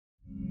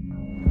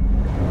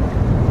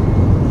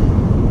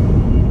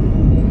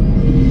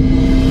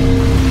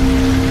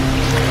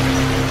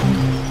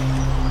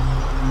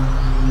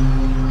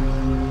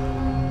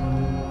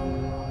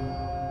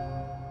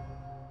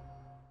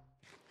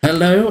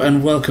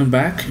and welcome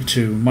back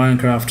to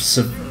Minecraft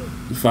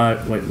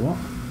Survive. Wait, what?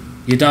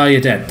 You die, you're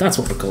dead. That's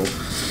what we're called.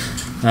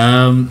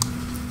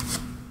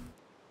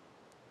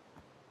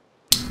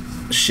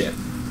 Shit.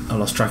 I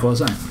lost track of what I was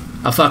saying.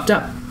 I fucked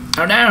up.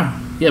 Oh no!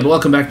 Yeah, but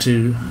welcome back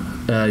to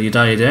You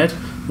Die, You're Dead.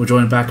 We're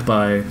joined back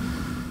by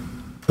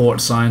Port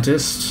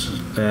Scientist,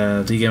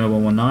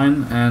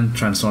 DGamer119, and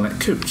Transonic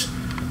Coot.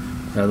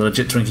 The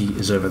legit Twinkie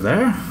is over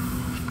there,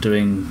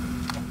 doing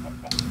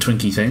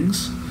Twinkie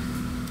things.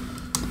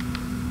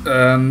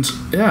 And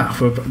yeah,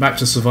 we're back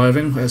to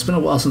surviving. It's been a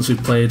while since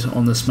we've played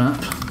on this map.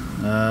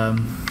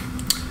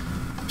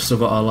 Still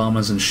got our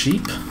llamas and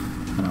sheep,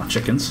 and our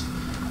chickens.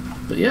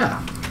 But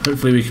yeah,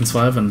 hopefully we can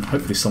survive, and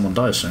hopefully someone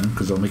dies soon,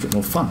 because it'll make it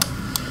more fun.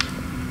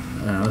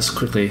 Let's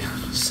quickly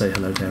say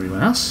hello to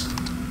everyone else.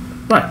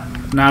 Right,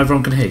 now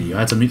everyone can hear you. I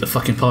had to mute the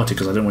fucking party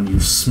because I don't want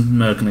you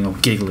smirking or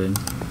giggling.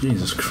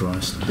 Jesus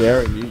Christ.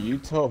 Darren, you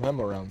told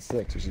him around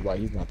 6, which is why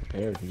he's not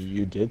prepared.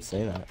 You did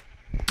say that.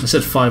 I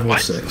said 5 or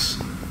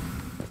 6.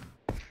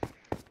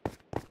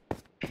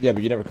 Yeah,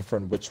 but you never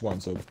confirmed which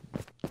one, so...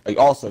 Like,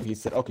 also, he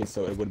said, okay,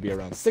 so it would be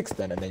around 6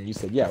 then, and then you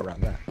said, yeah,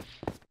 around that.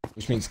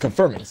 Which means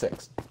confirming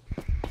 6.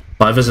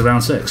 5 is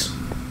around 6.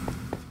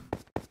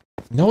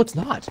 No, it's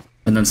not.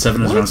 And then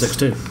 7 is around 6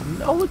 too.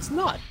 No, it's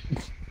not.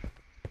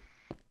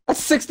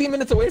 That's 16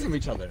 minutes away from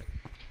each other.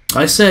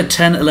 I said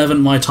 10,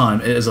 11 my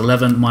time. It is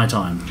 11 my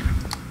time.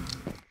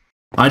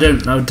 I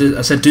don't know.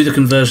 I said do the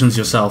conversions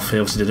yourself. He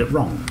obviously did it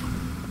wrong.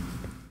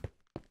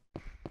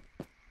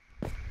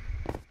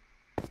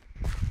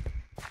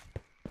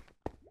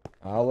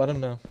 I'll let him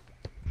know.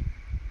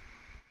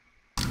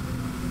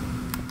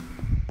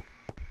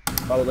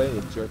 By the way,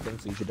 it's your thing,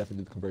 so you should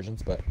definitely do the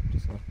conversions, but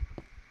just put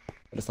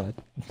aside.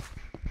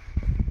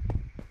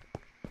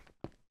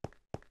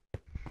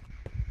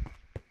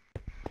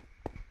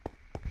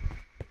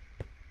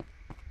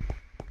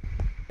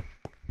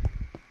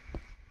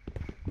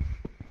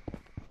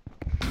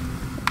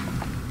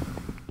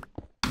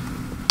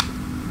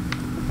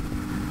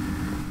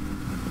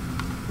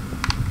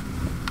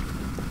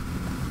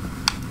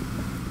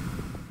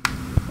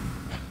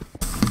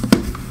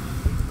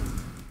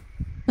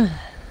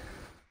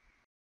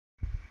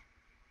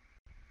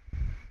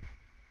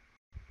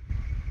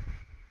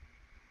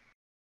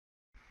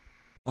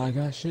 I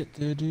got shit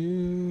to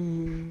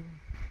do.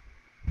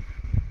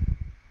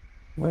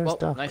 Where's well,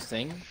 Duck? nice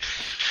thing.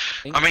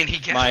 I mean, he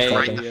gets it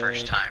right the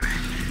first time.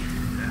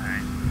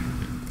 Alright.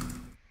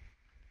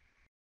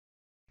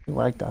 You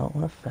lagged out.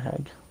 What a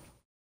fag.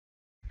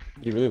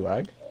 You really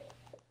lagged?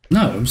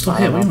 No, I'm still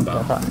here. What are you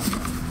about?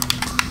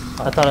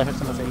 I thought I heard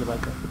someone say you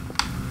lagged out.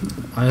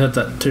 I heard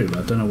that too, but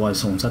I don't know why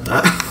someone said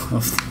that.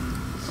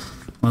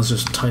 I was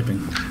just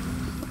typing.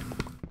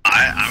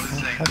 I was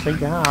saying,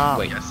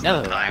 wait, yes,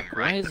 no, dying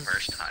right the guys.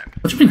 first time.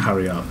 What do you mean,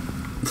 hurry up?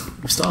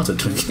 We started,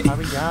 Twinkie.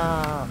 Hurry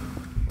up.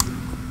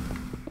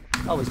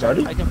 Oh, we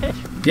started? I can fish.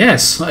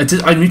 Yes, I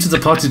did. I muted the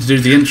party to do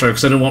the intro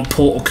because I didn't want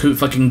Port or Coot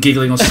fucking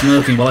giggling or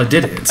smirking while I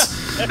did it.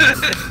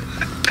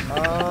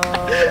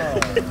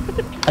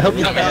 I hope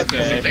you We're got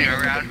just sitting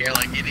around here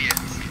like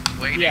idiots,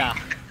 waiting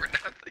for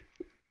nothing.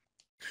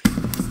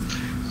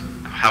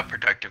 How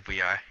productive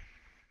we are.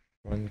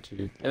 1, 2,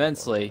 3.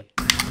 Immensely.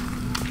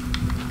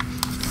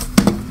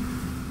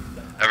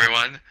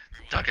 Everyone,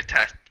 Doug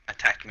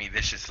attacked me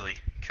viciously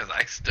because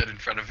I stood in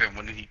front of him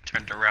when he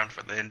turned around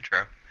for the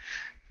intro.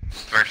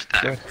 First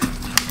time.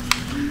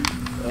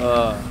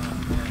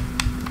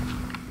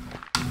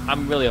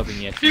 I'm really hoping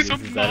he actually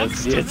uses that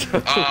as the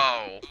intro.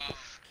 Oh,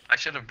 I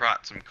should have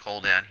brought some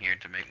coal down here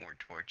to make more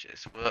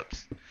torches.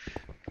 Whoops.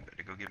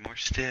 Better go get more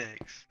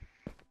sticks.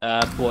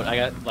 Port, I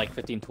got like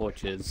 15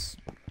 torches.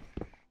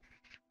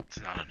 It's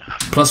not enough.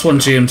 +1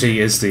 GMT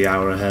is the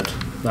hour ahead.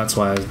 That's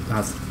why I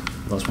have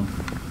 +1.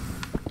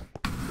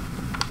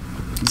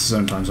 It's his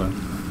own time zone.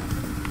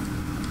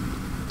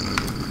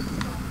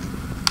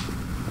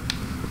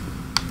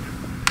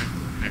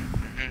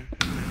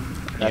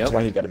 That's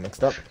why he got it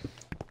mixed up.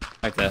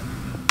 Like that.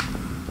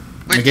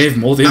 I gave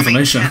him all the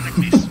information. Wait a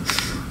minute.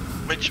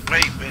 But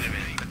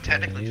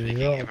technically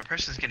speaking, if a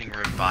person's getting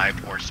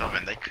revived or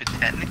summoned, they could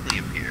technically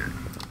appear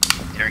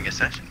during a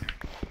session.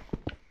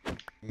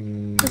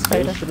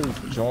 They should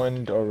have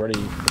joined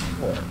already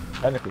before.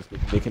 Technically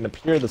speaking, they can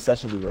appear the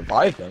session we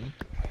revived them.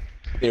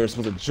 They were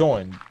supposed to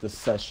join the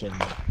session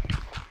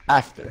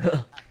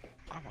after.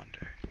 I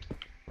wonder.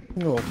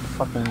 You little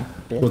fucking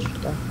bitch.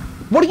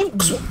 What are you?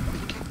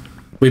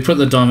 We put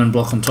the diamond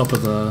block on top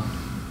of the...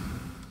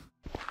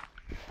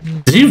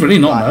 Did he really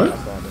not know?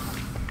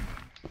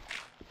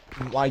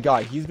 My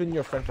God, he's been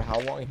your friend for how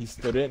long and he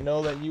still didn't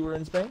know that you were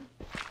in Spain?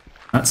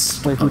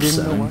 That's Wait, who didn't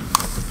know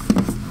upsetting.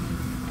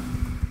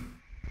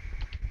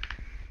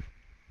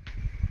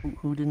 what?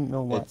 Who didn't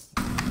know what? It's,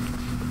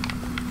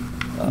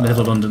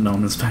 Little London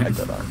known as Spain. I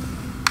don't know.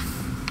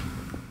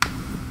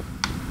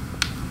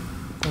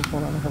 Oh,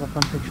 hold on, I have a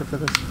fun picture for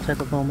this type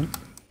of moment.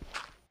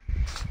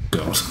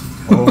 God.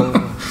 Oh.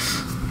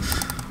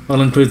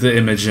 I'll include the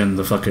image in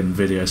the fucking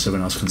video so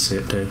everyone else can see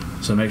it too.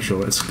 So make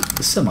sure it's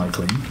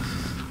semi-clean.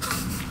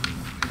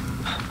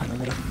 I'm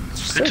gonna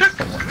Who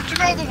took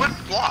all the wood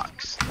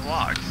blocks? The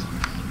logs.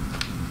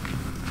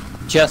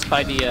 Just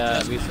by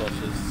the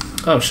resources.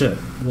 Oh shit.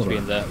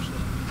 Between Water. the...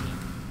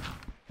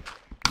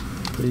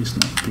 Please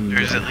not be.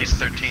 There's at least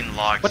 13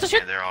 logs What the here.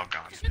 shit? They're all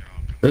gone.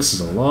 This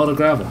is a lot of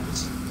gravel.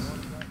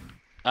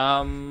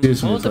 What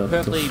Excuse me, was the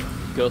but-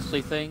 purpley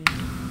ghostly thing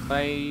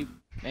by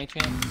any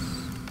chance?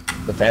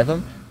 The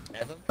Phantom?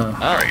 Oh,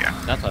 yeah.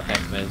 that's what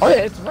Phantom is. Oh yeah,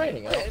 it's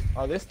raining out.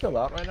 Are they still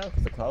out right now?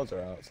 Because the clouds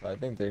are out, so I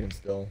think they can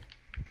still...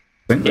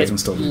 I think they It's can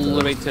still be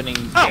literally there. turning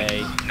Oh,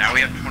 gray. now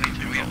we have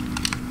 22 gold.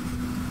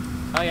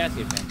 Oh yeah, I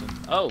see a Phantom.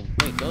 Oh,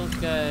 wait, those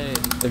guys...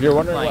 If you're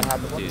wondering what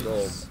Flying happened to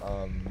gold, dudes.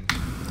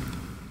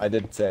 I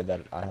did say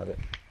that I have it.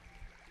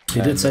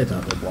 You did say And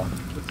that. the block.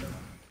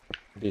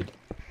 Indeed.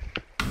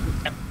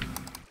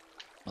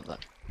 What the...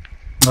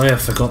 Oh yeah, I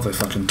forgot they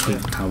fucking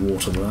tweaked how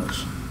water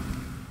works.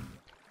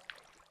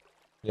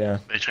 Yeah.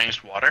 They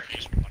changed water?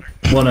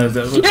 Well, no,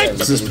 Yeah,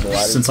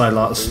 since I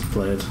last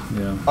played,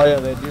 yeah. Oh yeah,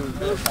 they do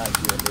attack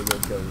you and they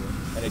will kill you.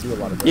 And they do a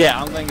lot of damage.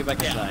 Yeah, I'm going to get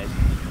back inside.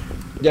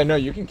 Yeah, no,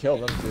 you can kill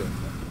them too.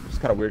 It's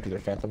kind of weird because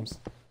they're phantoms.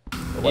 But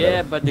whatever.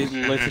 Yeah, but they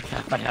literally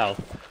cap my health.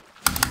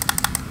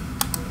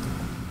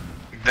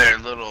 Their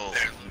little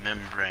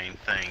membrane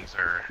things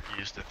are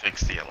used to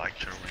fix the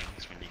electro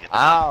rings when you get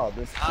Ow,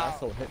 this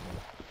asshole hit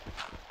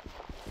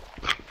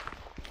me.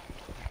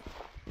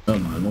 Oh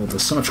my lord,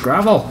 there's so much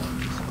gravel!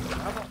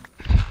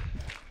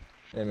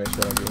 Yeah, make sure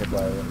I don't get hit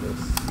by one of those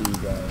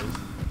sea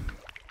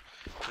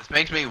guys. This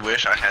makes me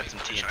wish I had some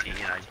TNT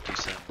and I'd do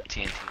some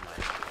TNT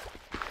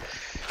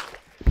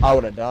mining. I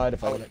would have died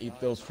if I wouldn't eat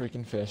those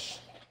freaking fish.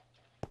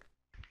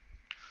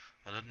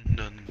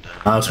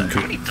 I was gonna How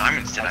keep- many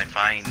diamonds did I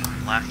find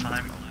last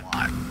time? A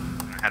lot.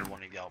 I had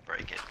one of y'all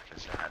break it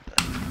because I had the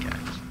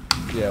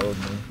guys. Yeah, it was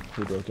me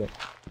who broke it.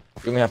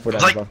 We only have 4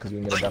 Like- diamond block because we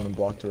made a diamond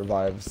block to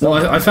revive. Well,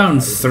 I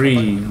found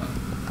somebody. 3.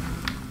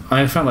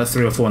 I found like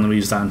 3 or 4 and then we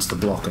used that into the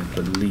block, I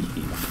believe.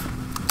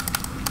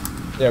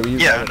 Yeah, we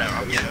used Yeah, all of no, them,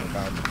 but we yeah. haven't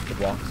found the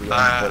blocks. So we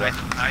only have 4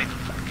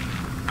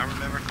 left. I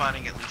remember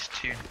finding at least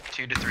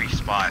two to three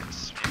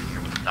spots in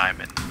here with a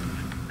diamond.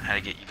 I had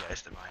to get you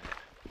guys to mine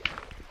it.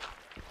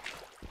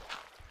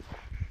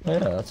 Oh, yeah,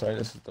 that's right.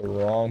 This is the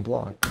wrong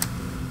block.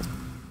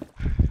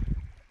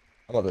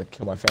 I'm about to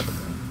kill my phantom.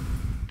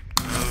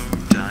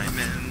 Oh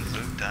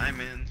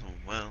diamonds,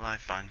 will I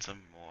find some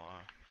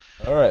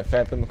more? Alright,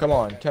 Phantom, come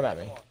on, come at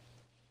me.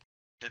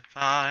 If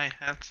I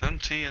had some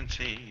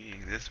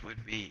TNT, this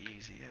would be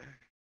easier.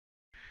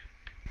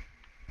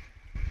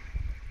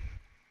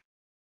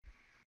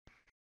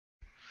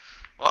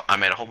 Well, I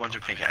made a whole bunch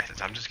of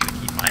pickaxes. I'm just gonna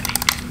keep mining.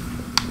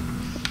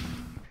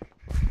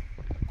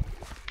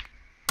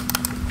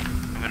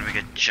 I'm gonna make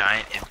a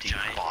giant empty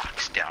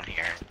box down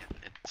here.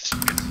 It's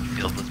gonna be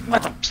filled with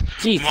What the? mobs.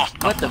 Jesus,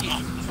 what the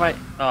fight?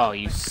 Oh,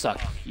 you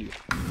suck, you.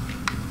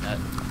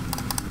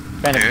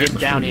 Phantom, get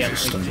down here.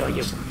 Let me show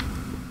you.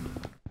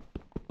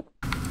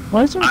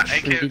 Why is there a I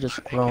tree could-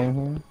 just growing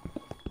here?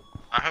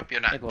 I hope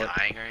you're not Hey, boy.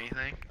 dying or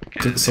anything.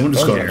 Did someone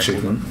just Oh, got an yeah.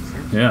 achievement?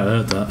 Yeah, I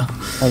heard that.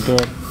 I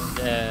did.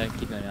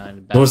 Keep going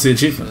on. What was the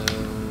achievement?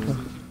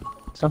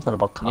 Something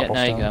about Yeah, cobblestone.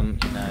 now you come.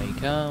 Now you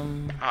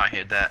come. Oh, I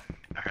heard that.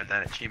 I heard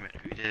that achievement.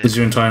 Who did? Is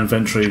your entire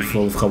inventory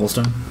full of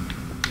cobblestone?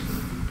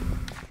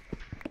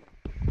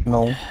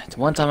 No, It's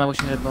one time I wish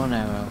I had a bow and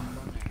arrow.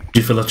 Do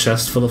you fill a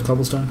chest full of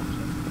cobblestone?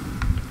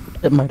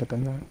 it might have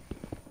been that.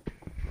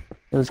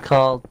 It was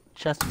called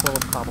Chest Full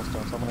of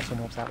Cobblestone, so I'm gonna assume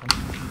it was that one.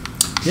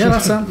 Yeah,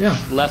 that sounds, yeah.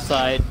 Left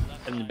side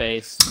in the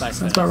base. Side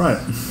Sounds about right.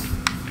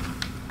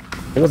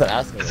 He wasn't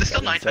asking me. Is it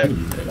still that, he said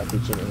nighttime? That's the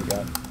achievement he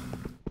got.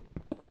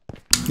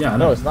 Yeah, I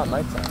No, know. it's not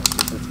nighttime.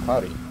 It's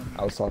cloudy.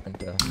 I was talking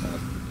to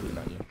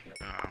not you.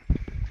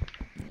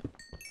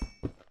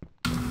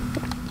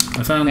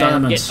 I found Man,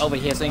 diamonds. get over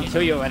here so I can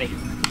kill you already.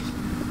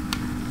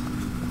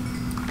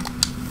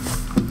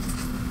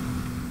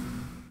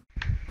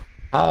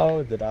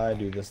 How did I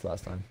do this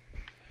last time?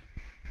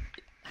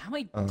 How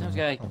many times did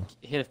I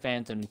hit a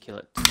phantom and kill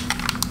it?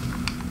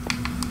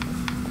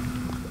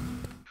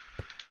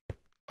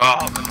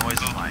 Oh, the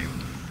noise of my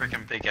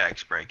freaking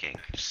pickaxe breaking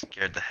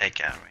scared the heck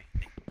out of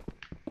me.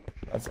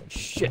 That's it.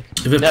 Shit.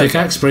 If a No.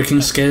 pickaxe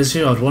breaking scares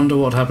you, I'd wonder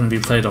what happened if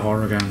you played a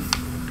horror game.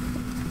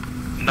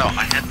 No,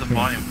 I had the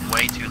volume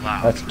way too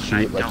loud. That's and I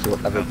cute, like don't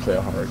you'll ever know. play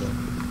a horror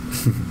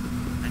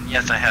game. And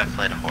yes, I have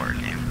played a horror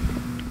game.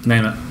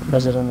 Name it.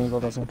 Resident Evil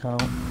doesn't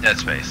count. Dead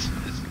Space.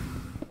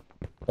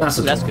 That's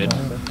That's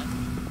adorable. good.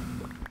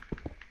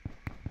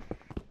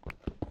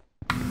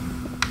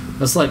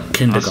 That's like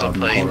kindergarten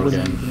played- horror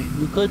wouldn't,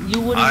 game. you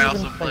wouldn't I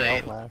even also play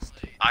played- Outlast.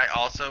 I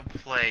also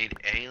played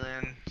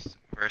Aliens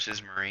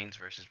versus Marines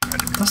versus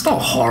Predators. That's not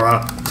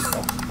horror.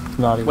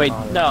 Not even Wait,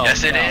 horror. no.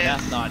 Yes, it no, is.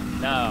 That's not.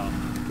 No.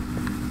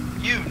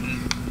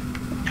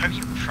 Have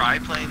you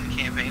tried playing the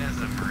campaign as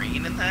a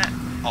Marine in that?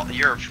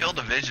 Your field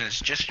of vision is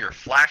just your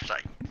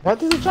flashlight.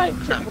 What is a giant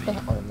shit? What the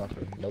hell? Oh, I'm not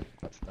good. Nope.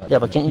 That's not Yeah,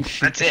 but can't you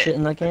shoot That's the it. shit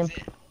in that game?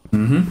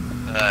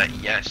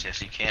 Mm-hmm.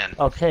 Yes, you can.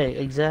 Okay,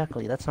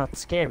 exactly. That's not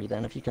scary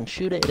then. If you can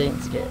shoot it, it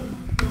ain't scary.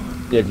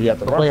 Yeah, if you have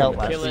to Play run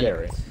from Outlast. it, that's Kill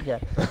scary. it. Yeah.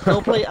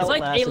 Go play It's Outlast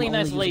like and Alien only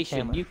use a Isolation.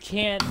 camera. You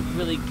can't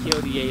really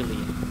kill the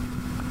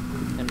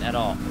alien. And at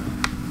all.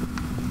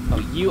 Oh,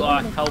 you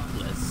are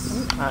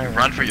helpless. Iron.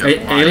 Run for your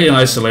Alien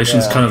life. Isolation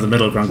is Yeah. kind of the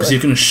middle ground because you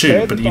can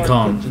shoot, but you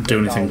can't do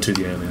anything to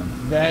the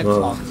Then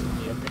alien. talk Ugh. to me.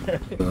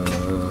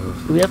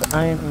 Do we have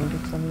Iron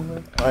Ingots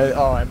anywhere?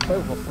 I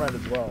played with a friend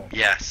as well.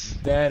 Yes.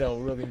 That'll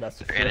really mess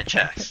with They're in a you.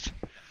 chest.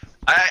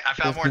 I found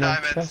There's more no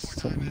diamonds.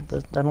 chests.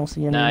 I don't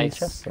see any Nice.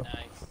 chests though.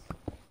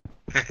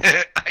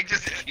 I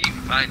just keep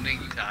finding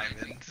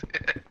diamonds.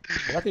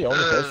 You're not the only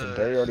person.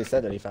 Barry already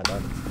said that he found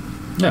diamonds.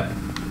 Yeah.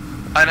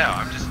 I know,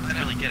 I'm just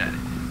really good at it.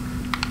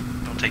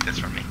 Don't take this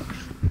from me.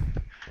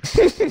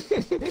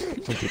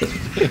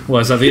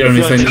 Well, is that the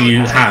only thing you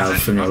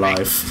have in your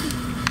life?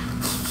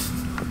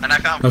 And I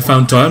found. I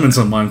found diamonds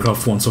on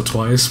Minecraft once or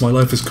twice. My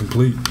life is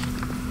complete.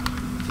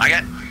 I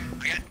get.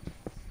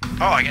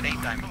 Oh, I get 8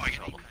 diamonds.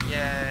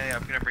 Yay!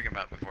 I'm gonna bring him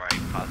up before I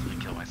possibly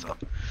kill myself.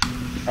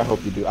 I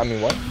hope you do. I mean,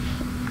 what?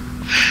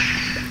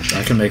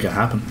 I can make it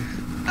happen.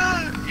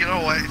 You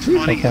know what? It's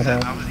funny is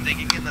that I was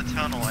digging in the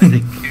tunnel I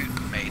think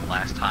Coot made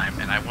last time,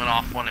 and I went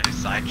off one of his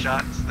side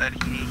shots that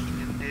he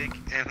didn't dig,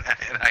 and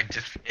I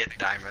just hit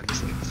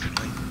diamonds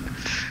instantly.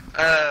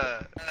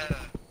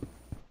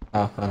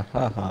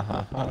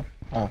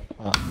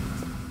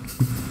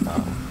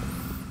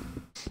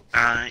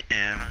 I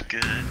am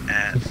good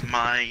at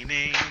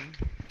mining.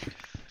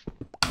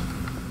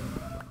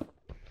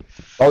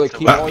 Oh, they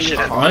keep all your.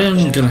 I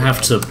am gonna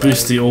have to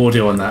boost the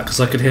audio on that because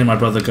I could hear my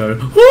brother go,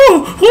 "Woo!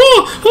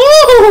 Woo!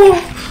 Woo!"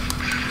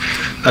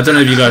 I don't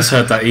know if you guys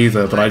heard that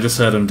either, but I just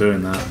heard him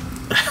doing that.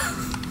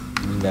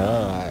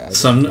 No,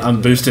 So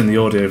I'm boosting the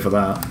audio for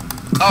that.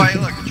 Oh, hey,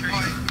 look, a tree.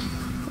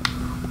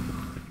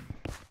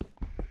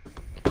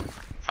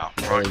 Oh,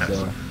 wrong There you test.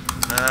 go.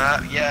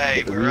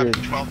 Yay, we're up Weird.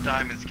 to 12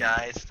 diamonds,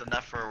 guys. It's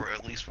enough for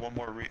at least one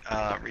more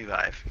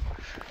revive.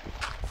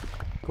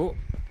 Cool.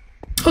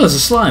 Oh, there's a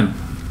slime.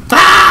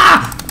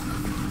 Ah!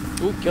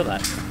 Ooh, kill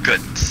that.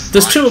 Good.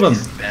 There's 2 of them.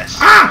 Best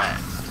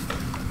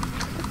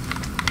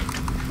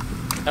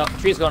Oh,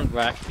 tree's gone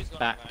back.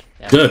 Back.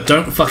 Yeah. Good.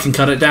 Don't fucking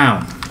cut it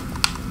down.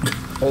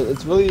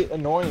 It's really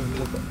annoying.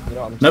 Because, you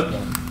know, I'm just Nope.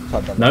 gonna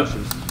touch on Nope. the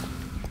issues.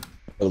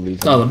 The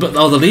leaves. Oh,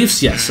 the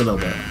leaves. Yes, a little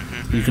bit.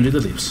 You can do the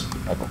leaves.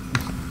 Okay.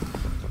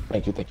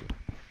 Thank you, thank you.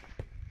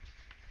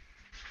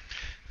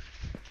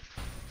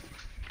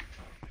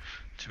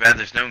 Too bad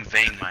there's no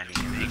vein mining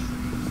in me.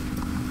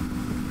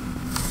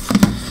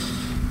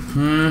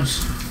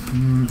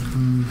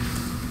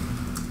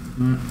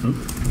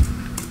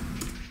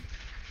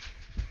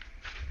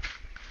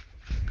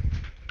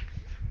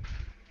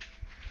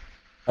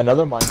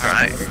 Another Minecraft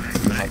Alright.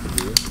 thing you have to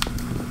do,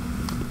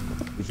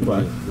 which would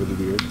What? be really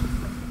weird,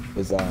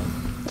 is oh,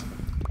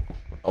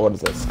 what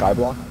is it?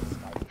 Skyblock?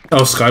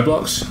 Oh,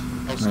 skyblocks.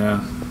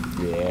 Yeah.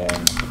 Yeah.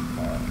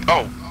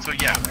 Oh, so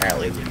yeah,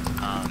 apparently,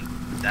 Apparently.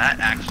 that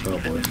actually Oh,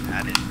 had boy. been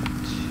added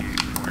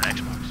for an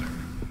Xbox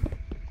server.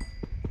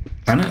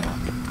 Can it?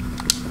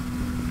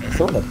 I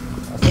still have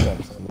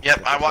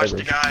Yep, I watched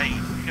the guy,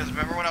 because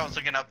remember when I was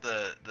looking up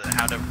the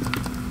how to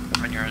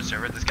run your own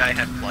server, this guy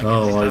had plugins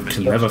Oh, and I stuff, and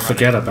can he was never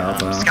forget running, about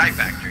that. Sky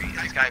Factory,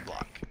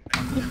 Skyblock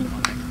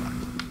on Xbox.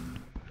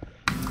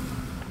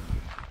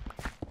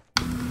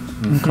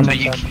 Come So on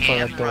you back before can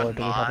that door. run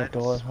Do we have a mods.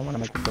 door? I want to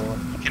make a door.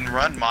 You can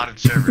run modded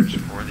servers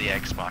for the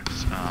Xbox,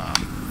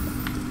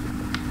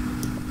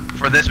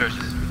 for this version,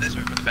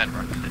 for the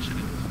Bedrock edition.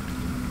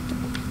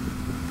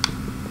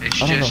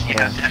 It's I don't just, know you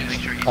how have to make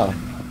sure you Oh,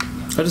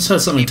 I just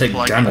heard something take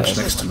Plug damage it.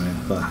 next to me.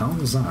 What the hell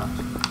was that?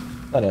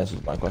 that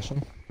answers my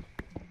question.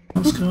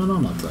 What's going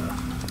on up there?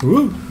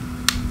 Woo!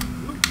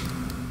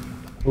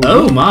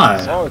 Oh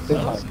my! Oh, it's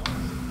daytime.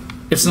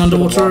 It's an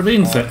underwater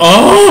ravine thing.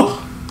 Oh!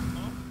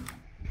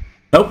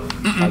 Nope.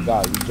 My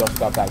God, you just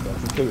got back there.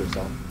 You kill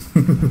yourself.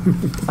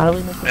 How do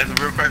we make And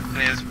the real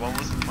question is, what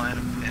was the plan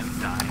of him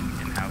dying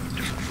and how would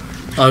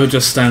you I would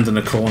just stand in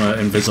the corner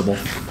invisible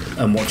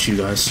and watch you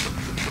guys.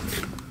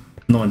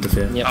 Not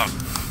interfere. Yep. Oh,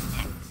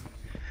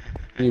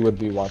 He would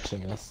be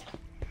watching us.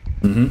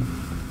 Mm-hmm.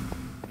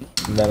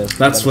 And then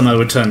That's when I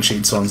would turn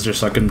cheats on, just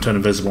so I can turn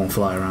invisible and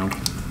fly around.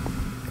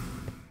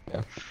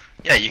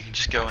 yeah, you can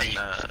just go and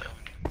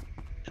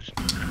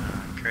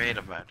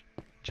creative mode.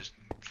 Just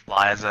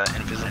fly as an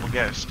invisible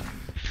ghost.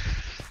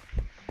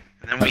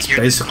 And then That's we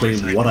hear this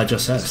basically noise, what I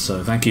just said,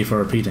 so thank you for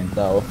repeating.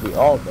 No, if we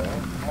all day.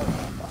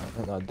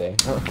 Not day.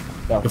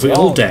 No, If we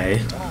all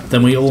day,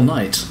 then we all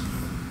night.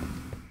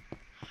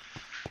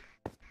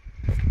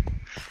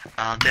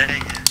 all day.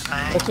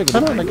 Let's take a I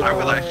don't different- know, I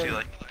will actually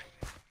like.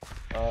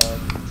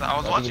 Um, So I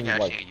was I watching think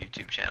actually like,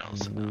 YouTube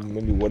channels.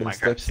 maybe wooden Minecraft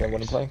sticks and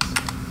wooden series.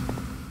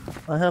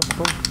 planks. I have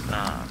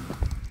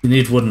both. You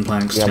need wooden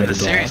planks Yeah, to but make a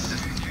The door. series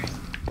is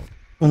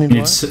We You need need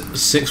what?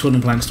 6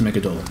 wooden planks to make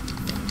a door.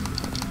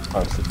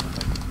 Oh, see.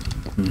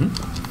 Mm-hmm.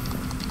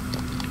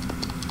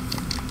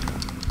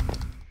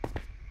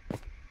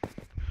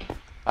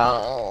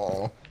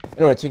 Oh.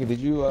 Anyway, Tinker, did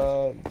you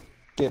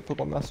get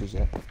Pokemon Masters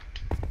yet.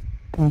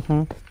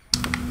 Mm-hmm.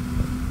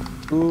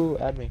 Ooh,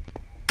 add me.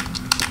 I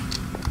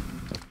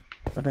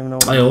don't even know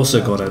what I I'm also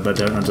doing got it, but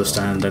don't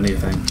understand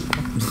anything.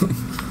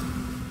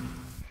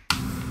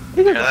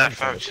 Yeah, that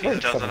folks, he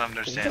doesn't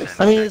understand it.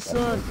 I mean, it's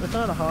not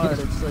hard.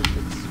 It's like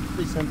it's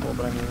pretty simple,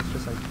 but I mean, it's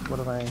just like what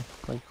do I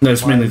like? No,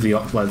 it's why- mainly the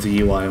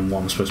UI and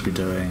what I'm supposed to be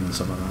doing and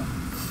stuff like that.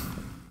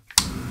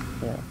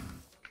 Yeah.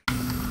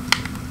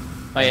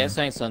 Oh yeah, it's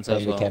saying sunset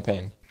as The well.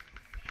 campaign.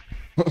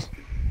 By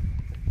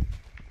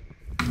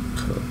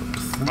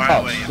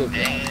Oh, the way, shit,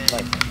 yeah. and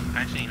Nice.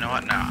 actually, you know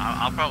what? No,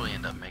 I'll probably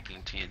end up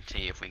making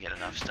TNT if we get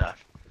enough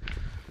stuff.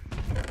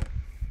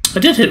 I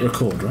did hit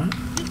record, right?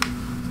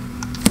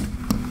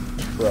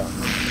 Bro.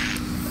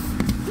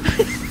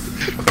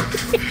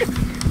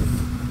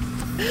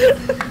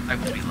 I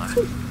will be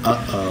live.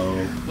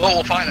 Uh-oh. Well,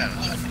 we'll find out.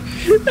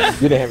 You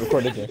didn't have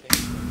record, did you?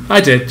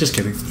 I did, just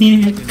kidding.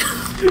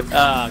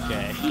 Oh,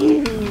 okay.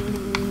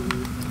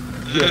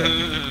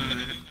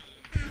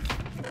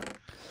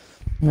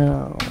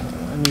 No,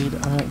 I need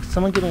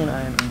someone give me an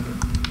iron ingot.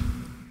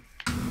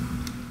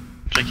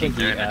 Drinking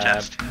through in the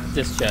chest.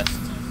 This chest.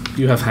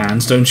 You have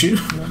hands, don't you?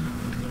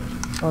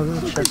 Oh,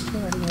 this is a chest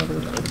here? I didn't know there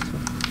was a chest here.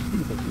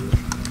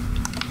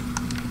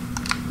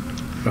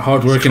 For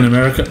hard work in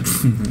America.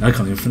 I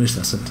can't even finish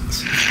that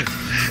sentence.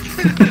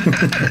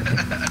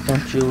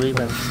 Don't you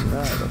even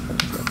try to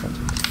finish that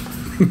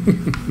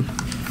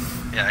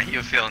sentence. Yeah,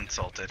 you feel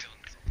insulted.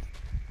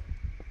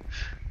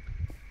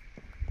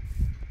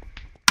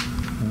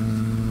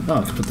 Oh,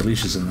 I can put the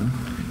leashes in there.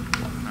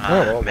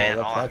 Well, Man,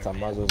 that's all nice. I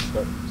might as well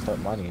start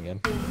mining again.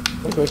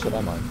 What fish should I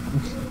mine?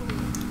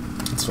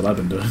 That's what I've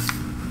been doing.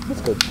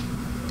 That's good.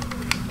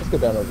 Let's go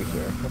down over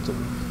here. What's it?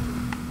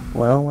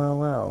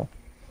 Well.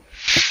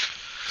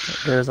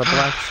 There's a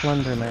black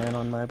slender man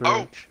on my bridge.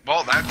 Oh,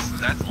 well, that's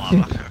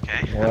lava.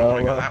 Okay. Well, I'm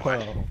gonna go that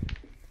way.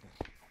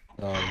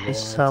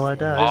 This is how I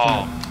die,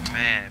 Oh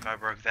man, if I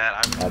broke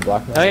that, I would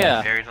Black man. Oh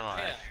yeah. be buried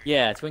alive.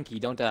 Yeah, Twinkie,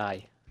 don't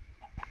die.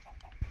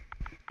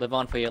 Live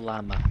on for your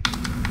llama.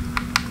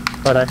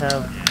 But I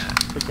have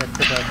to get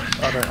to the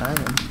other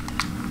island.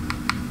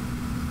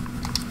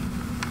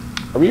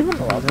 Are we even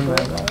allowed to Isn't go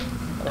that-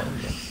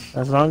 around?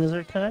 As long as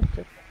they're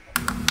connected.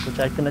 Which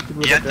I connected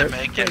with You a have to dirt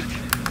make it.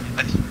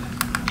 bridge.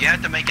 You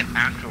have to make an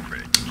actual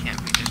bridge. It can't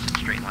be just a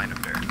straight line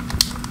of dirt.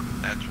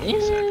 That's what we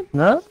said.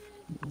 No?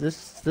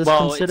 This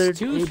Well, considered it's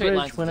two a straight bridge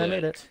lines when to I do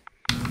made it.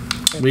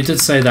 We did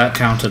say that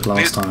counted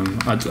last time.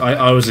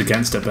 I was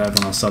against it, but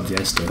everyone else subbed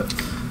yes to it.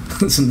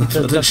 It's in the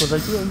Because Jeff footage. was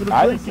like, yeah, I'm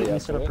I gonna didn't break say it yes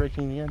instead to of it.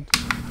 breaking the end.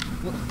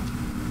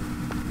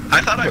 I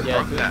thought I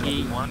Yeah, broke that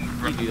you one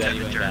do that,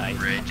 you ain't dirt die.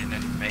 bridge and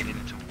then made it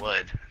into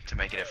wood to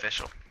make it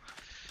official.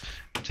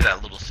 To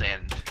that little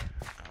sand.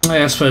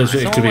 I suppose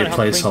it could be a Someone help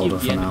Twinkie placeholder at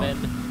the for end, now. man.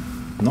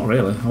 Not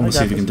really. I want to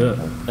see if you can do it.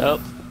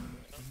 Nope.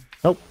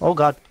 Nope. Oh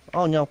god.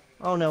 Oh no.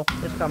 Oh no.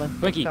 It's coming.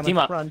 Twinkie, It's coming. team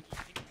up. Run.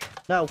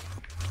 No.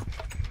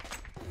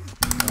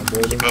 I'm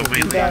building. But we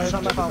You guys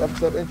on my phone.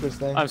 Episode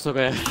interesting. I'm so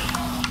good.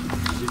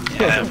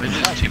 Yeah, but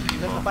just two You have to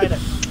people. fight it.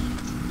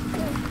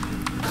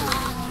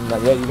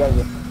 Not yet. You guys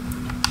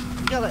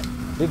Kill it.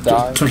 did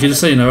die. Twinkie,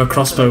 just so you know, a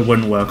crossbow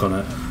wouldn't work on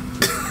it.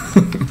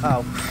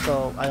 Oh,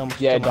 so I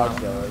almost Yeah, killed my dog own.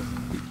 steroids.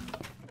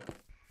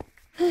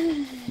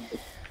 Did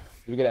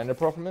we get an ender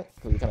pearl from it?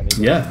 Because we kind of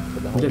need Yeah, it for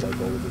the we whole did.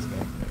 goal of this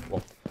game.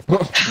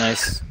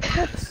 Nice.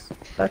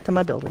 Back to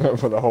my building. Well,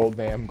 for the whole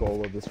damn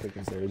goal of this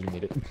freaking series, we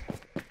need it.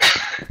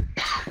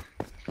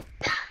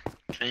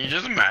 Can you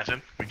just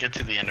imagine? We get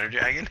to the Ender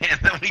Dragon and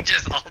then we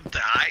just all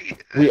die?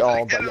 We It's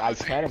all, like, but I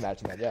can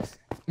imagine that. Yes.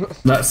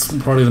 That's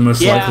probably the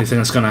most Yeah. likely thing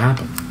that's going to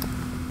happen.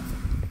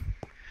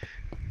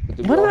 But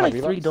did we What all about have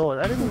like 3 relapse?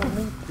 doors? I didn't even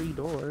make 3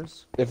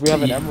 doors. If we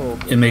have an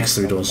emerald, It makes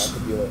then 3 doors. That,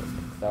 could be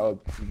that would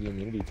be the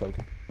immunity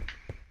token.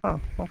 Oh,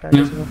 okay. I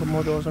Yeah. guess we can put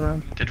more doors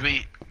around.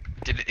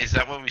 Is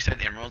that what we said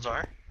emeralds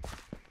are?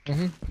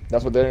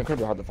 That's what they're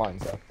incredibly hard to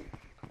find. So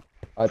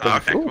I think.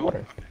 Okay, Ooh, cool.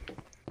 water.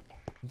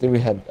 Then we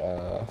had.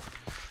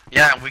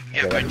 Yeah, we can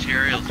get Okay.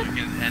 materials. We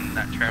can, and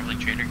that traveling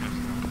trader comes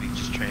along. We can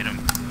just trade them.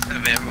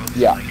 Emeralds.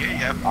 Yeah. Like, here you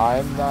go.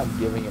 I'm not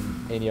giving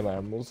him any of my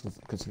emeralds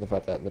because of the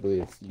fact that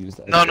literally it's used.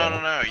 As No.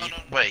 a-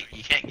 Wait,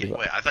 you can't give.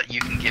 Wait, I thought you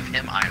can give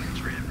him items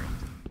for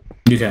emeralds.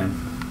 You can.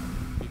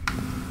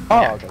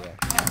 Oh, Yeah. okay.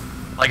 Yeah.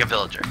 Like a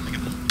villager.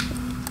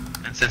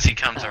 And since he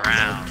comes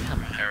around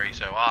every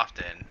so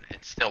often,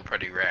 it's still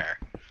pretty rare.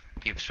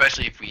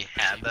 Especially if we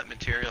have that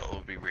material, it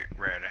would be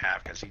rare to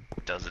have because he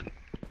doesn't.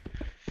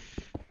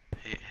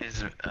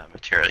 His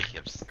material he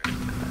gives.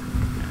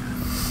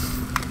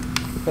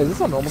 Hey, is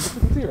this on normal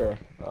difficulty or?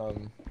 I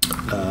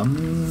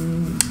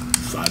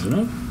don't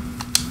know.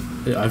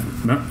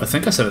 I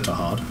think I set it to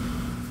hard.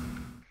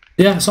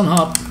 Yeah, it's on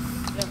hard.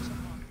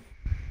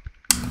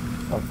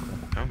 Oh,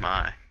 Oh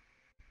my.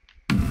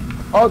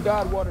 oh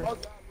God, water! Oh,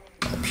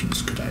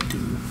 Options could I do?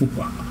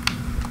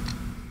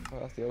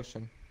 that's the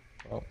ocean.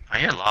 Oh, I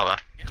hear lava.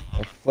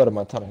 I flooded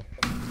my tunnel.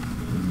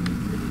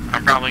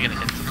 I'm probably gonna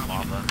hit some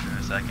lava in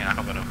a second. I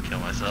hope I don't kill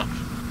myself.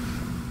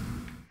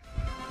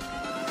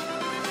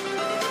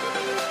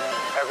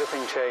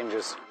 Everything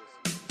changes.